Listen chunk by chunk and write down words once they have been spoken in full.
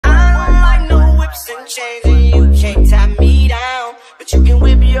chains and you can't tie me down, but you can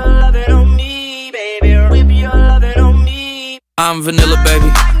whip your lovin' on me, baby. Whip your lovin' on me. I'm vanilla,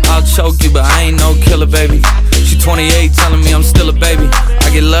 baby. I'll choke you, but I ain't no killer, baby. She 28, telling me I'm still a baby. I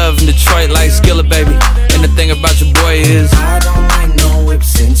get love in Detroit like Skilla, baby. And the thing about your boy is I don't like no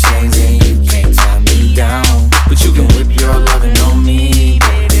whips and chains, and you can't tie me down, but you can whip your lovin' on me,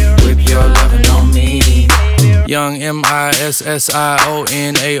 baby. Whip your lovin' on me. Young MISSIONARY.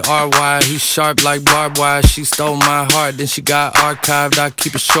 He sharp like barbed wire. She stole my heart, then she got archived. I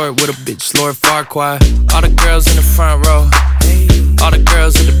keep it short with a bitch, Lord Farquaad. All the girls in the front row, all the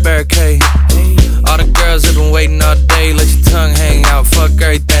girls at the barricade.